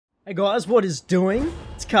Hey guys, what is doing?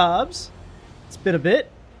 It's Carbs. It's been a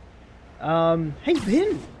bit. How you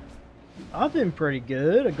been? I've been pretty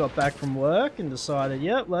good. I got back from work and decided,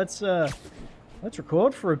 yep, let's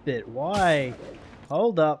record for a bit. Why?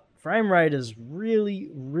 Hold up. Frame rate is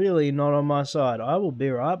really not on my side. I will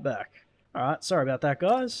be right back. Alright, sorry about that,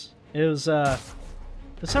 guys. It was, for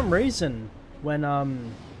some reason, when I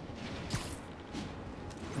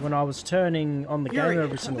was turning on the game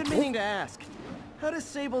every single I've been meaning to ask. How does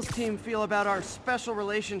Sable's team feel about our special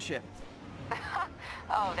relationship?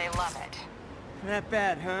 Oh, they love it. That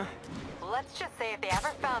bad, huh? Let's just say if they ever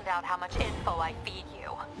found out how much info I feed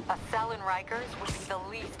you, a cell in Rikers would be the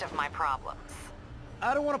least of my problems.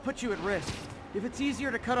 I don't want to put you at risk. If it's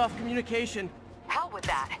easier to cut off communication... Hell with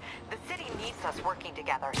that. The city needs us working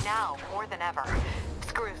together, now more than ever.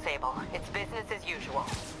 Screw Sable. It's business as usual.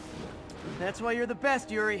 That's why you're the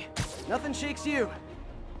best, Yuri. Nothing shakes you.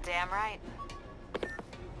 Damn right.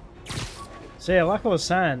 So yeah, like I was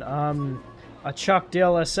saying, I chucked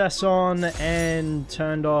DLSS on and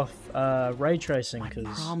turned off ray tracing because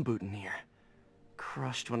prom boutonniere.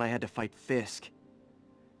 Crushed when I had to fight Fisk.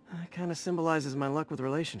 That kind of symbolizes my luck with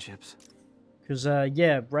relationships. Because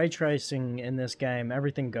yeah, ray tracing in this game,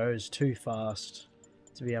 everything goes too fast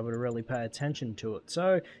to be able to really pay attention to it.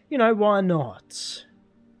 So, you know, why not?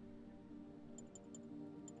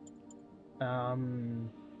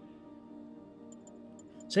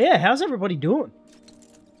 So yeah, how's everybody doing?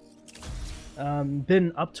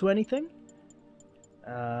 Been up to anything?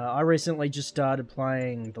 I recently just started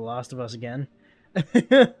playing The Last of Us again.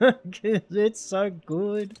 It's so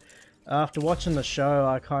good. After watching the show,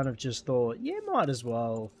 I kind of just thought, yeah, might as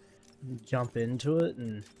well jump into it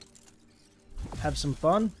and have some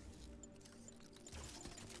fun.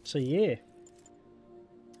 So yeah.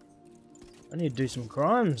 I need to do some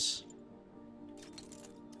crimes.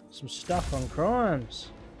 Some stuff on crimes.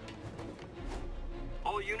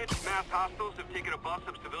 All units, mass hostiles have taken a bus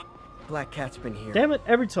of civilians. Black Cat's been here. Damn it,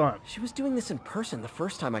 every time. She was doing this in person the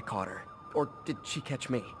first time I caught her. Or did she catch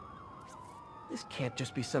me? This can't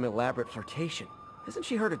just be some elaborate flirtation. Hasn't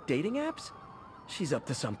she heard of dating apps? She's up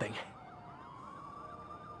to something.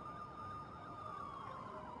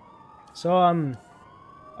 So,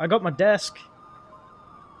 I got my desk.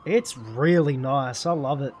 It's really nice. I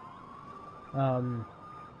love it. I'm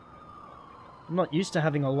not used to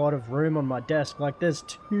having a lot of room on my desk. Like, there's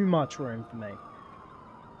too much room for me.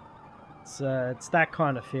 It's that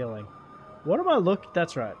kind of feeling. What am I look?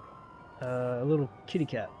 That's right. A little kitty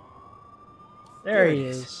cat. There he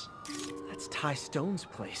is. That's Ty Stone's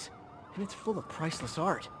place, and it's full of priceless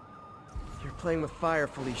art. You're playing with fire,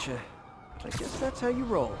 Felicia. I guess that's how you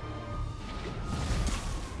roll.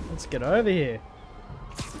 Let's get over here.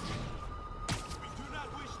 We do not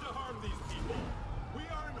wish to harm these people. We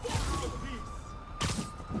are in order of peace.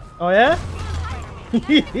 Oh yeah?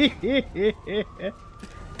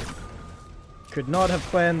 Could not have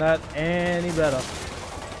planned that any better.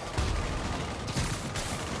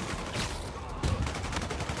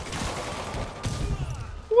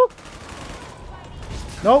 Woo.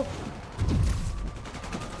 Nope.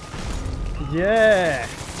 Yeah.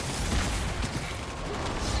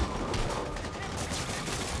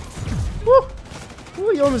 Woo.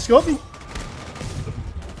 Ooh, you almost got me.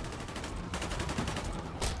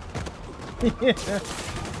 Yeah.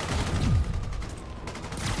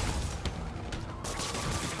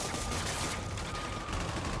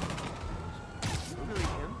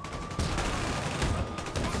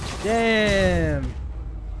 Damn.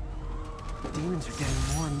 Demons are getting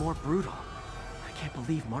more and more brutal. I can't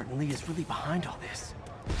believe Martin Lee is really behind all this.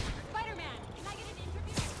 Spider-Man, can I get an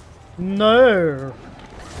interview? No.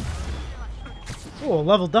 Oh,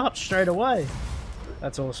 leveled up straight away.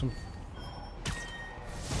 That's awesome.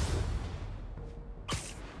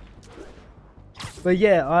 But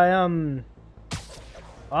yeah,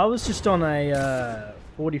 I was just on a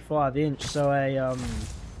 45 inch, so a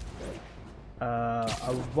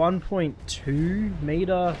 1.2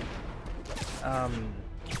 meter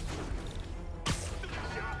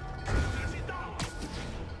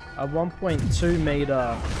a 1.2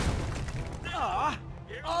 meter.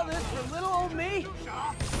 All this for little old me?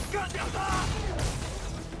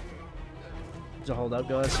 So hold up,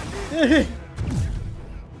 guys.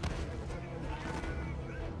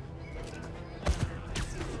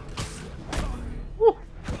 Woo.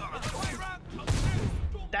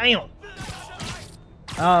 Damn.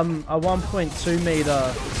 A 1.2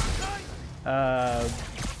 meter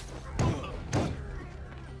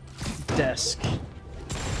desk.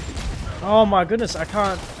 Oh my goodness, I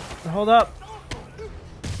can't hold up.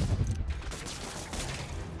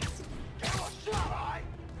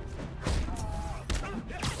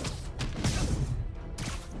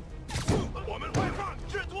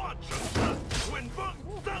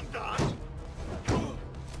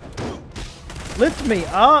 Lift me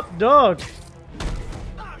up, dog!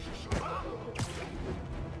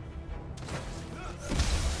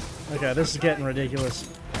 Okay, this is getting ridiculous.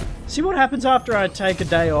 See what happens after I take a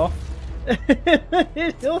day off?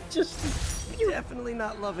 It'll just... Definitely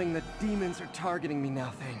not loving the demons are targeting me now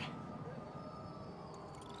thing.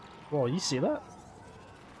 Whoa, you see that?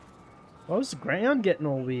 Why was the ground getting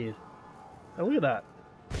all weird? Oh, look at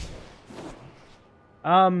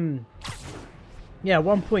that. Yeah,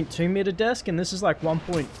 1.2 meter desk, and this is like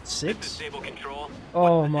 1.6.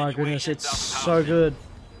 Oh my goodness, it's so good.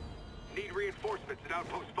 Need reinforcements at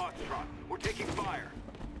Outpost Foxtrot. We're taking fire.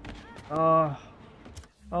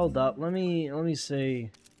 Hold up. Let me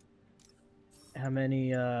see how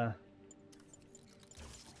many what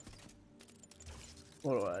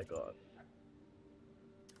do I got?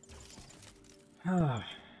 I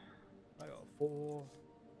got 4.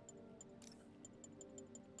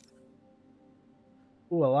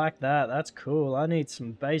 Ooh, I like that. That's cool. I need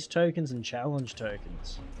some base tokens and challenge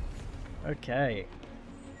tokens. Okay.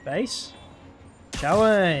 Base?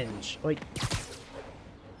 Challenge! Wait.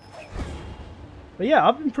 But yeah,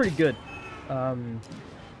 I've been pretty good.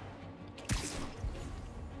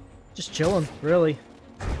 Just chilling, really.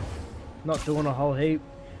 Not doing a whole heap.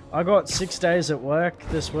 I got 6 days at work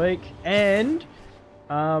this week, and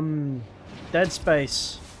Dead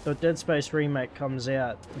Space, the Dead Space Remake comes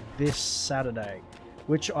out this Saturday,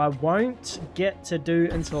 which I won't get to do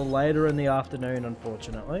until later in the afternoon,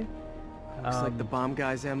 unfortunately. Looks like the bomb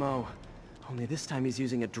guy's MO. Only this time he's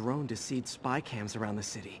using a drone to seed spy cams around the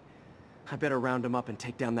city. I better round him up and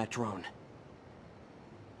take down that drone.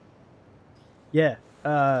 Yeah,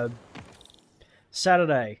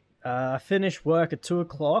 Saturday. I finish work at 2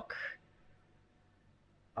 o'clock.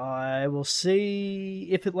 I will see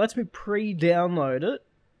if it lets me pre-download it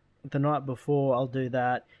the night before. I'll do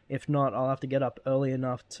that. If not, I'll have to get up early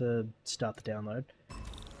enough to start the download.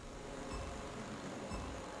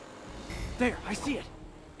 There, I see it.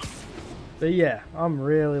 But yeah, I'm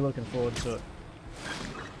really looking forward to it.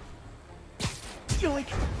 Yoink!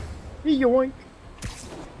 Yoink!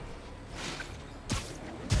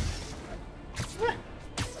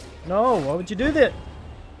 No, why would you do that?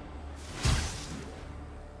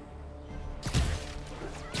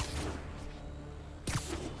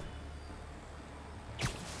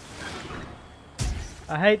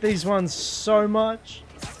 I hate these ones so much.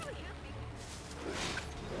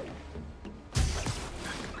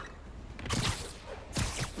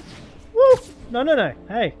 Woo! No, no, no.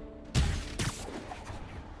 Hey.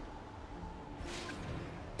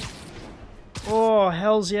 Oh,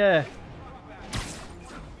 hells yeah.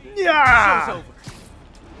 Yeah!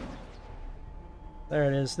 There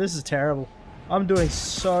it is. This is terrible. I'm doing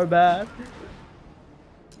so bad.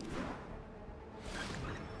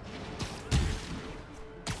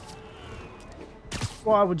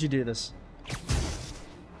 Why would you do this?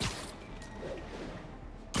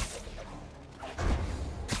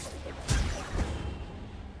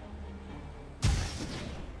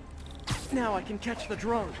 Now I can catch the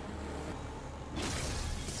drone.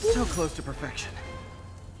 So close to perfection.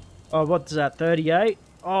 Oh, what's that? 38?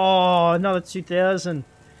 Oh, another 2,000.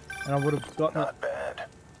 And I would have gotten it. Not bad.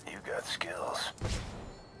 You got skills.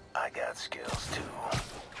 I got skills too.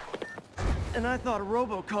 And I thought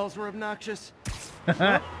robocalls were obnoxious. Well,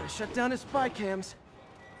 they shut down his spy cams.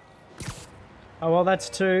 Oh, well, that's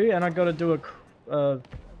 2, and I got to do a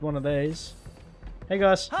one of these. Hey,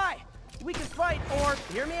 guys. Hi! We can fight, or,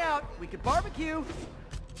 hear me out, we could barbecue.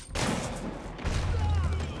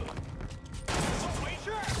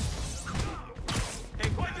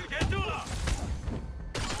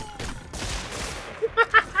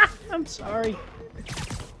 I'm sorry.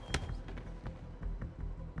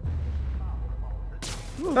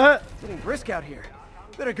 Getting brisk out here.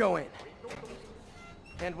 Better go in.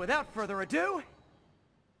 And without further ado...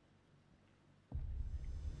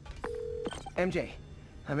 MJ,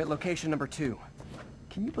 I'm at location number 2.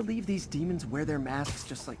 Can you believe these demons wear their masks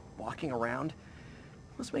just like walking around?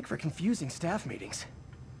 Must make for confusing staff meetings.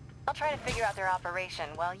 I'll try to figure out their operation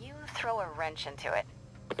while you throw a wrench into it.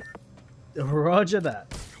 Roger that.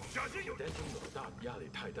 担心老大压力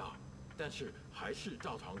太大，但是还是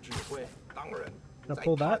照常指挥。当然， Now 在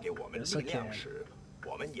pull 他 that. 给我们 Yes, I 力量 can. 时，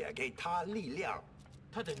我们也给他力量。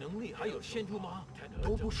他的能力还有限度吗？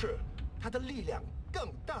都不是，他的力量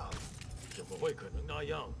更大。怎么会可能那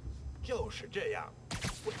样？就是这样。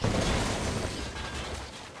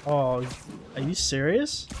 Oh, are you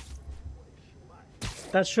serious?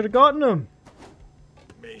 That should have gotten him.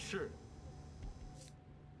 没事。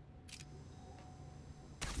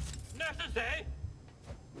那是谁？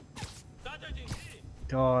打这警惕！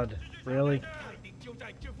 God, really? 就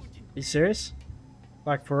在这附近。Are you serious?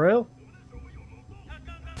 Like, for real?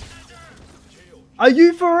 Are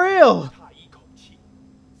you for real?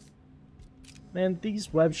 Man,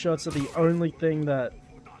 these web shots are the only thing that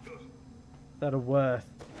are worth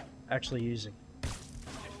actually using.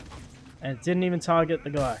 And it didn't even target the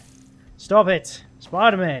guy. Stop it!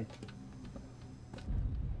 Spider-Man!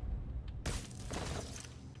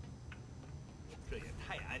 这也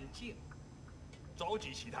太安静，召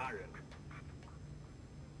集其他人。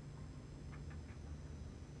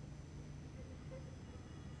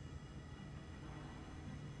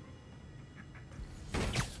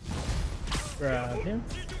 Grab him.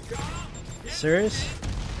 Serious?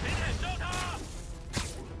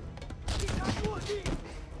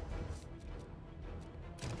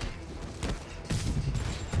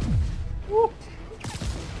 Woo.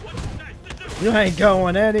 You ain't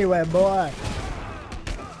going anywhere, boy.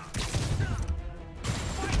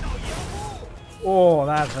 Oh,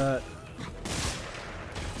 that hurt.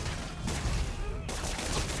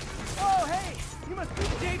 Oh, hey! You must be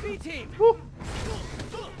the JB team! Woo.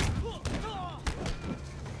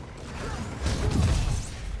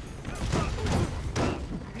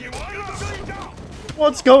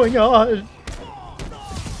 What's going on?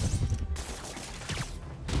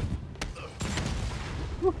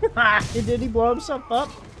 Did he blow himself up?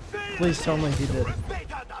 Please tell me he did.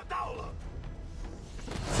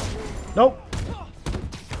 Nope.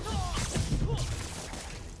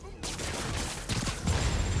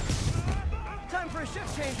 Time for a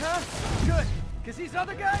shift change, huh? Good, because these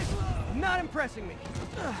other guys, not impressing me.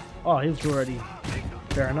 Oh, he was already.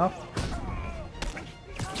 Fair enough.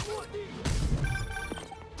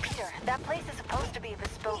 Peter, that place is supposed to be a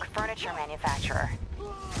bespoke furniture manufacturer.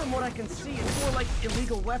 From what I can see, it's more like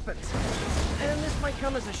illegal weapons. And this might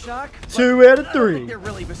come as a shock. 2 out of I don't 3. think they're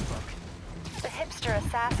really bespoke. The hipster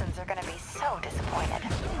assassins are gonna be so disappointed.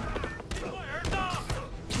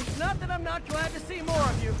 It's not that I'm not glad to see more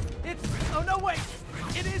of you. It's... Oh, no, wait.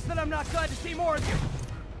 It is that I'm not glad to see more of you.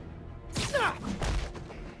 Ah!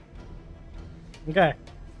 Okay.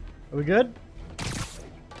 Are we good?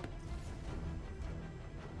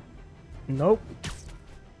 Nope.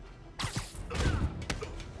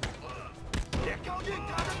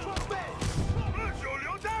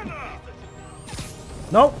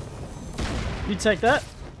 Nope. You take that.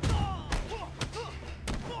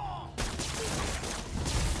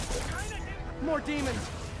 More demons.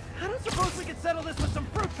 I don't suppose we could settle this with some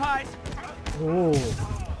fruit pies. Ooh.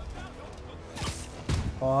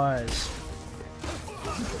 Pies.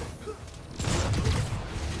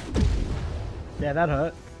 Yeah, that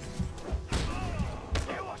hurt.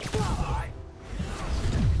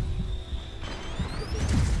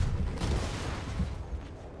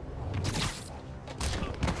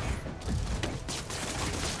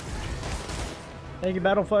 Thank you,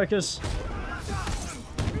 Battle Focus.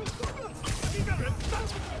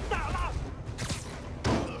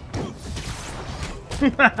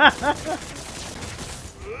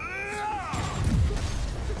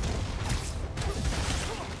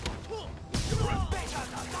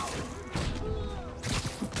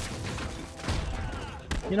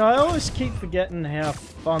 You know, I always keep forgetting how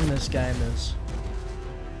fun this game is.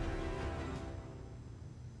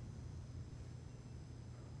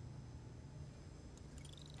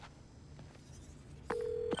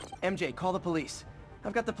 MJ, call the police.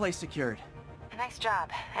 I've got the place secured. Nice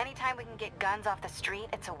job. Anytime we can get guns off the street,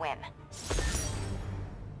 it's a win.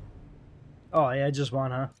 Oh yeah, just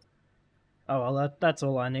one, huh? Oh well, that's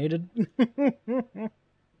all I needed.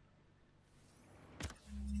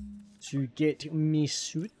 To get me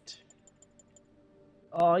suit.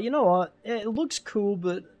 Oh, you know what? It looks cool,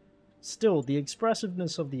 but still, the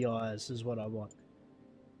expressiveness of the eyes is what I want.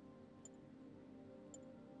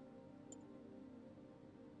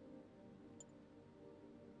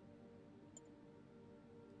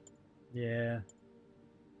 Yeah.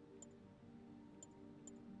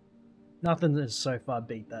 Nothing has so far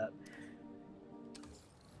beat that.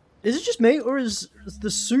 Is it just me, or is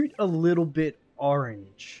the suit a little bit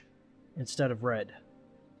orange instead of red?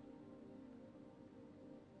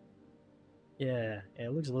 Yeah, it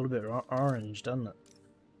looks a little bit orange, doesn't it?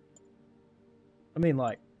 I mean,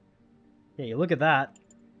 like, yeah, you look at that,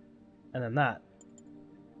 and then that.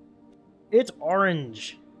 It's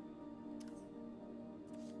orange.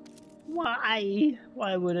 Why?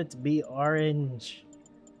 Why would it be orange?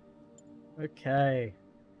 Okay.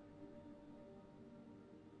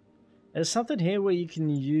 There's something here where you can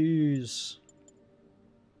use...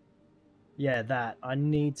 Yeah, that. I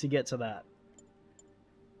need to get to that.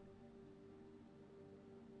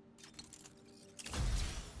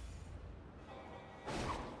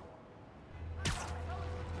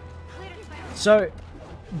 So,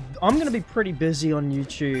 I'm going to be pretty busy on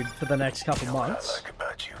YouTube for the next couple What I months. like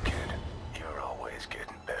about you, kid, you're always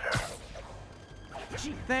getting better.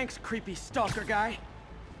 Gee, thanks, creepy stalker guy.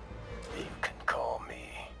 You can call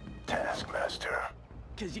me Taskmaster.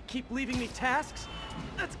 Cause you keep leaving me tasks?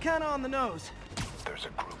 That's kinda on the nose. There's a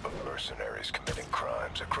group of mercenaries committing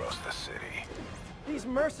crimes across the city. These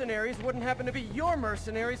mercenaries wouldn't happen to be your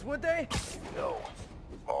mercenaries, would they? No.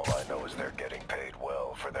 All I know is they're getting paid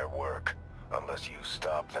well for their work. Unless you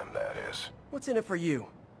stop them, that is. What's in it for you?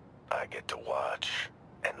 I get to watch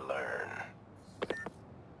and learn.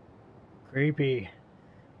 Creepy.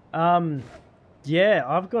 Yeah,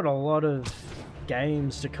 I've got a lot of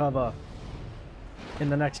games to cover in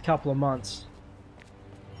the next couple of months.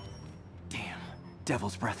 Damn,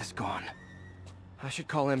 Devil's Breath is gone. I should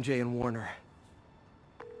call MJ and warn her.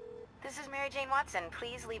 This is Mary Jane Watson.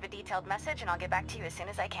 Please leave a detailed message and I'll get back to you as soon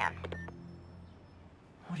as I can.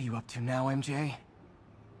 What are you up to now, MJ?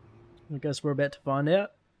 I guess we're about to find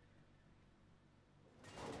out.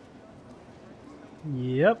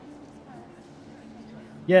 Yep.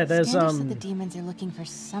 Yeah, there's Skander said the demons are looking for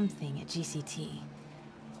something at GCT.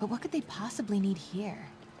 But what could they possibly need here?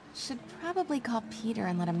 Should probably call Peter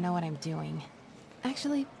and let him know what I'm doing.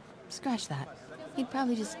 Actually, scratch that. He'd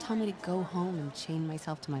probably just tell me to go home and chain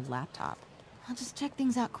myself to my laptop. I'll just check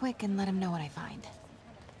things out quick and let him know what I find.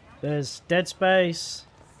 There's Dead Space.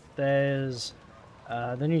 There's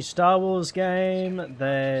the new Star Wars game.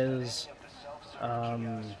 There's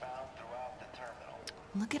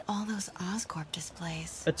Look at all those Oscorp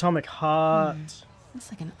displays. Atomic Heart.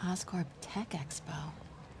 Looks like an Oscorp Tech Expo.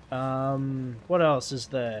 What else is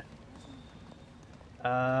there?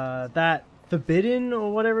 That Forbidden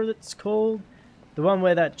or whatever it's called. The one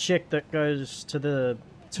where that chick that goes to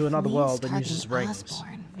another world and uses rings.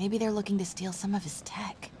 Osborn. Maybe they're looking to steal some of his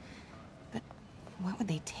tech. But what would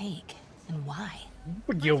they take and why?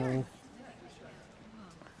 Yo.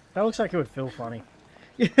 That looks like it would feel funny.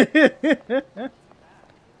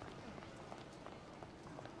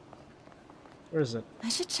 Where is it? I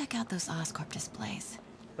should check out those Oscorp displays.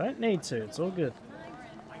 Don't need to, it's all good.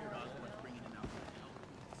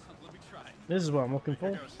 This is what I'm looking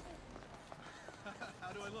for.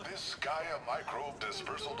 This Gaia microbe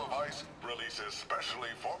dispersal device releases specially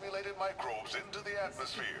formulated microbes into the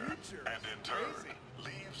atmosphere, and in turn,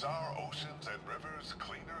 leaves our oceans and rivers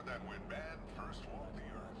cleaner than when man first walked the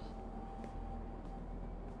earth.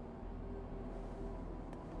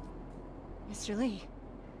 Mr. Lee.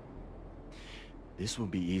 This will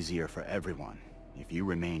be easier for everyone if you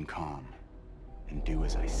remain calm and do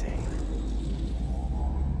as I say.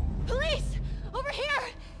 Police! Over here!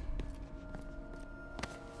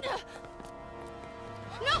 No!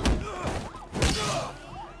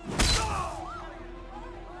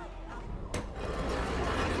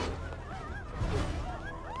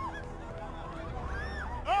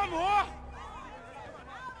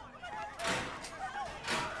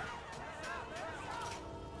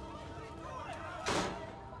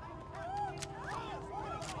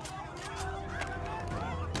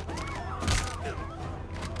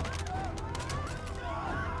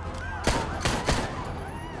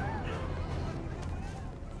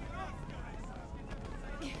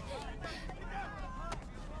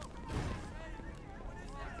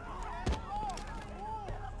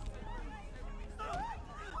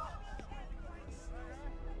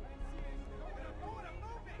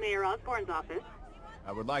 Mayor Osborne's office.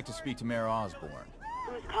 I would like to speak to Mayor Osborne,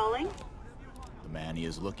 Who's calling? the man he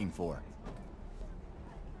is looking for.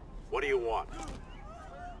 What do you want?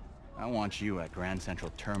 I want you at Grand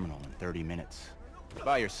Central Terminal in 30 minutes.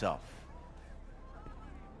 By yourself.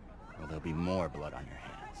 Or there'll be more blood on your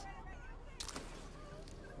hands.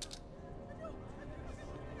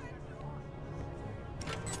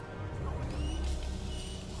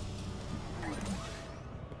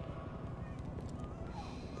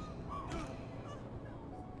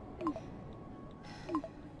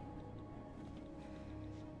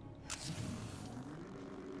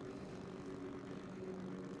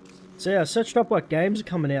 So yeah, I searched up what games are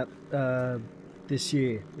coming out this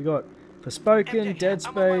year. We got Forspoken, MJ, Dead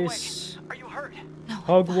I'm on my way. Space, Are you hurt? No, I'm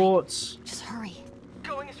Hogwarts. fine. Just hurry.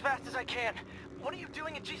 Going as fast as I can. What are you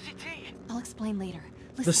doing at GCT? I'll explain later.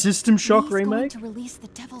 The Listen, System Shock Lee's going remake? to release the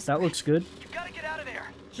Devil's That Breath. looks good. You gotta get out of there.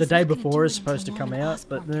 The He's day not gonna before do is it supposed to until come Norman out,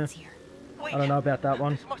 but Osborn gets here. Wait, I don't know about that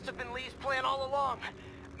one. This must have been Lee's plan all along.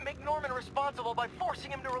 Make Norman responsible by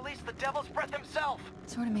forcing him to release the Devil's Breath himself.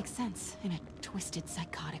 Sort of makes sense in a twisted,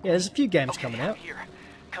 psychotic Yeah, there's a way. few games Okay, coming I'm out. here.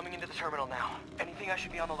 Coming into the terminal now. Anything I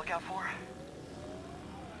should be on the lookout for?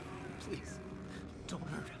 Please, don't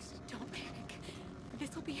hurt us. Don't panic.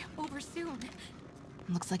 This will be over soon.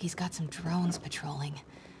 Looks like he's got some drones patrolling.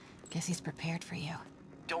 Guess he's prepared for you.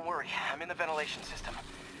 Don't worry, I'm in the ventilation system.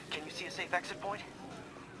 Can you see a safe exit point?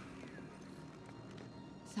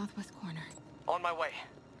 Southwest corner. On my way.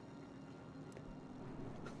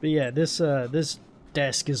 But yeah, this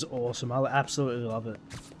desk is awesome. I absolutely love it.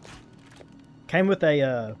 Came with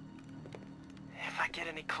a If I get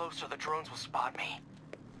any closer, the drones will spot me.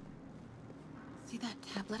 See that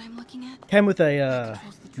tablet I'm looking at? came with a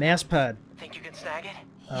mouse pad Think you can snag it?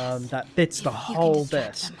 that fits the If you can whole distract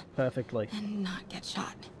desk them. perfectly. And not get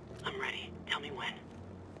shot. I'm ready. Tell me when.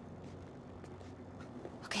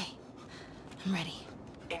 Okay, I'm ready.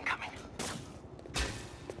 Incoming.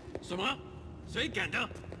 什么？谁敢的？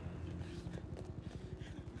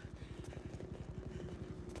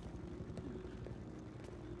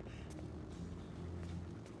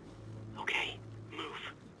 Okay,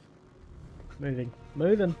 move.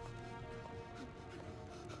 Moving.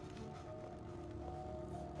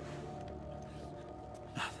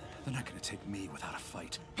 They're not gonna take me without a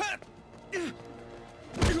fight.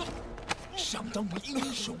 想当我英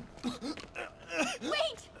雄？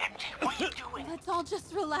 Wait! MJ, what are you doing? Let's all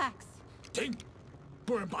just relax. 停！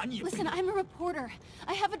不然把你也 Listen, I'm a reporter.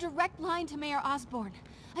 I have a direct line to Mayor Osborn.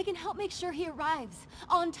 I can help make sure he arrives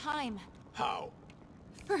on time. 好。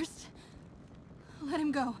 First, let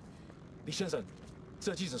him go. 李先生，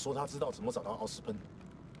这记者说他知道怎么找到奥斯喷。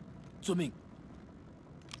遵命。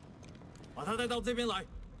把他带到这边来，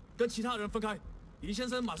跟其他人分开。李先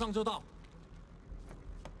生马上就到。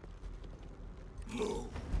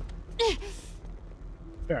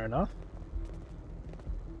 Fair enough.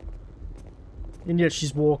 And yet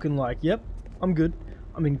she's walking like, yep, I'm good.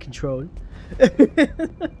 I'm in control. They're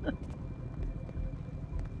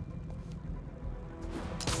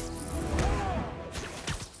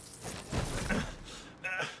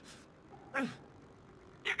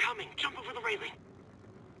coming. Jump over the railing.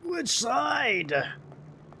 Which side?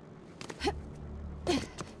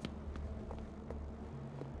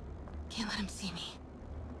 Can't let him see me.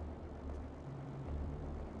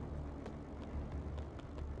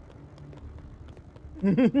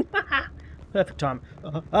 Perfect time.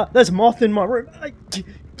 There's a moth in my room.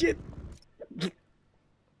 Get.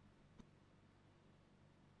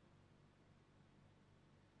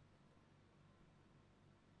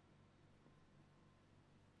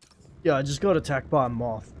 Yeah, I just got attacked by a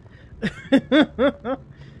moth.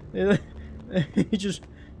 He just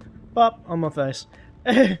pop on my face.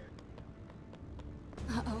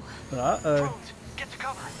 Uh-oh. Uh-oh. Drones, get to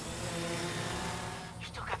cover. You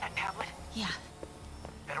still got that tablet? Yeah.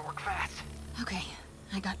 Better work fast. Okay,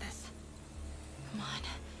 I got this. Come on.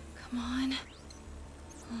 Come on.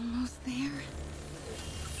 Almost there.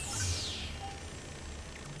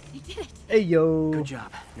 They did it. Hey, yo. Good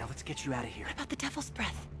job. Now let's get you out of here. What about the Devil's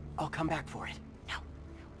Breath? I'll come back for it. No.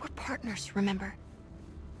 We're partners, remember?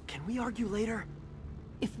 Can we argue later?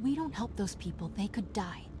 If we don't help those people, they could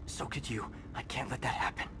die. So could you. I can't let that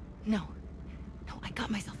happen. No. No, I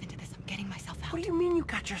got myself into this. I'm getting myself out. What do you mean you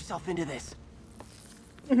got yourself into this?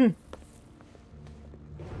 I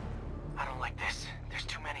don't like this. There's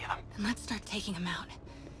too many of them. Then let's start taking them out.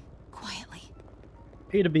 Quietly.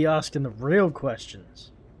 Here to be asking the real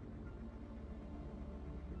questions.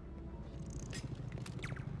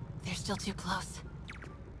 They're still too close.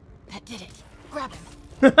 That did it. Grab him.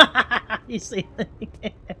 You see?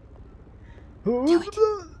 Do it.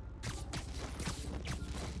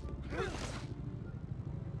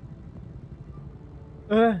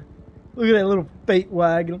 Look at that little feet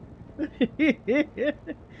wagging.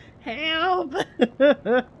 Help!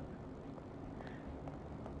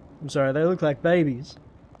 I'm sorry, they look like babies.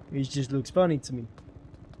 It just looks funny to me.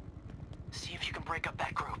 See if you can break up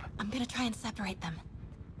that group. I'm gonna try and separate them.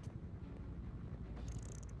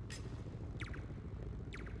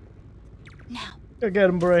 Now. Go get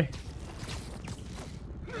him, Bray.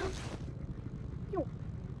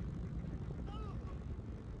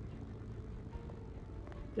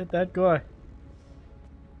 Get that guy.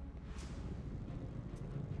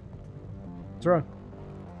 What's wrong?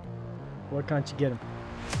 Why can't you get him?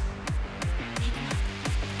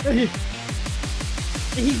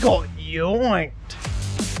 He got yoinked.